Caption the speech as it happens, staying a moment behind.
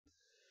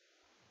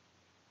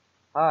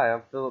Hi,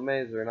 I'm Phillip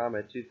Mazur, and I'm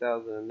a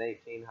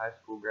 2018 high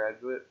school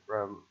graduate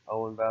from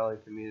Owen Valley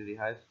Community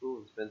High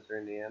School in Spencer,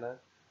 Indiana.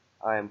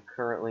 I am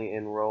currently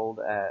enrolled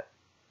at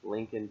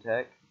Lincoln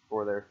Tech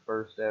for their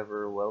first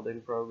ever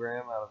welding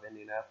program out of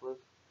Indianapolis.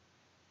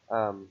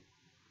 Um,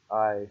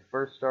 I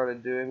first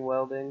started doing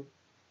welding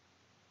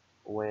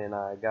when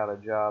I got a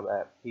job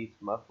at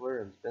Pete's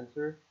Muffler in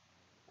Spencer,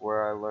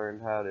 where I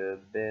learned how to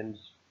bend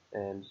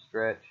and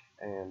stretch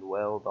and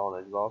weld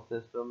on exhaust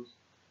systems.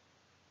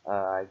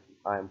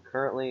 I am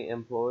currently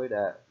employed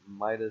at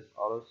Midas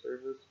Auto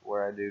Service,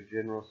 where I do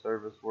general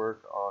service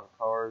work on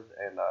cars,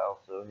 and I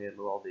also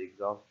handle all the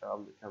exhaust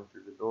jobs that come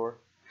through the door.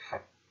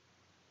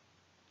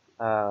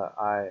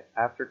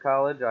 After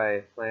college,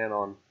 I plan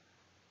on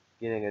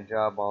getting a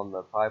job on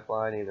the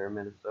pipeline, either in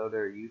Minnesota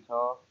or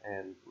Utah,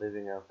 and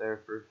living out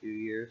there for a few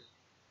years.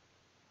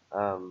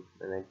 And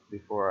then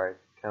before I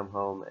come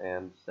home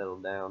and settle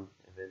down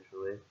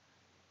eventually.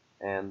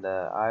 And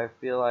I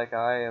feel like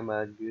I am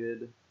a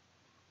good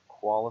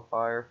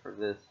qualifier for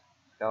this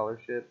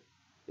scholarship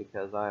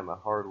because I am a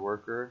hard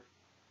worker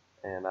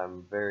and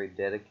I'm very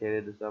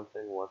dedicated to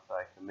something once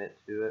I commit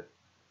to it.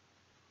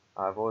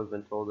 I've always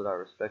been told that I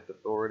respect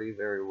authority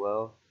very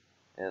well,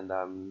 and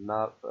I'm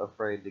not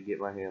afraid to get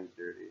my hands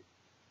dirty.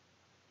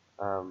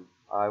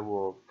 I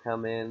will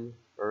come in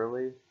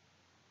early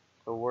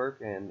to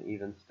work and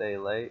even stay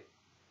late.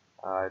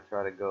 I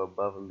try to go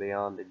above and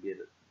beyond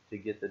to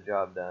get the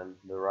job done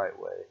the right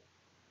way.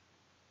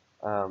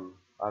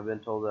 I've been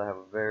told that I have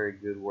a very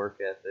good work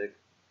ethic,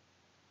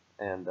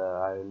 and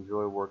I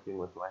enjoy working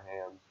with my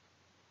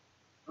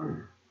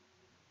hands.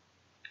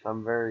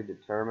 I'm very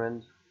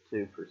determined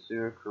to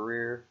pursue a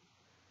career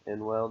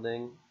in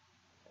welding,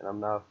 and I'm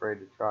not afraid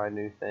to try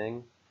new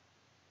things.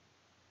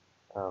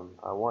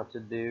 I want to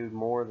do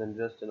more than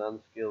just an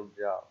unskilled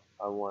job.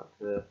 I want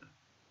to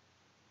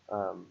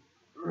um,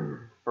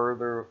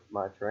 further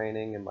my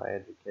training and my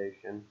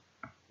education.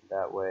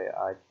 That way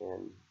I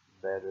can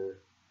better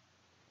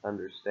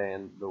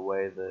understand the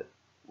way that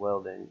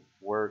welding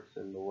works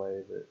and the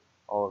way that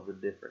all of the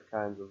different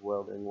kinds of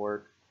welding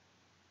work.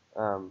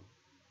 Um,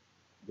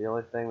 the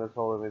only thing that's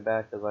holding me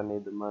back is I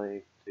need the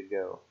money to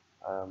go.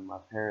 My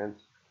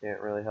parents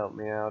can't really help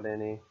me out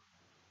any,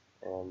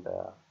 and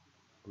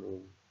I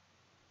mean,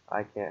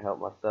 I can't help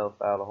myself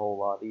out a whole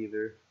lot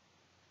either.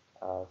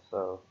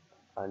 So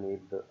I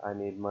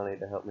need money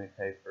to help me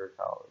pay for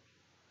college.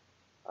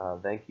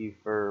 Thank you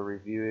for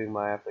reviewing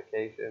my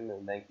application,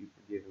 and thank you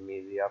for giving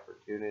me the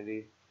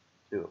opportunity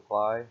to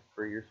apply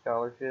for your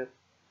scholarship.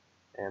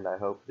 And I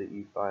hope that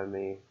you find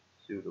me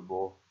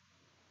suitable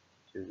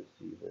to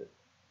receive it.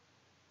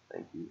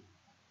 Thank you.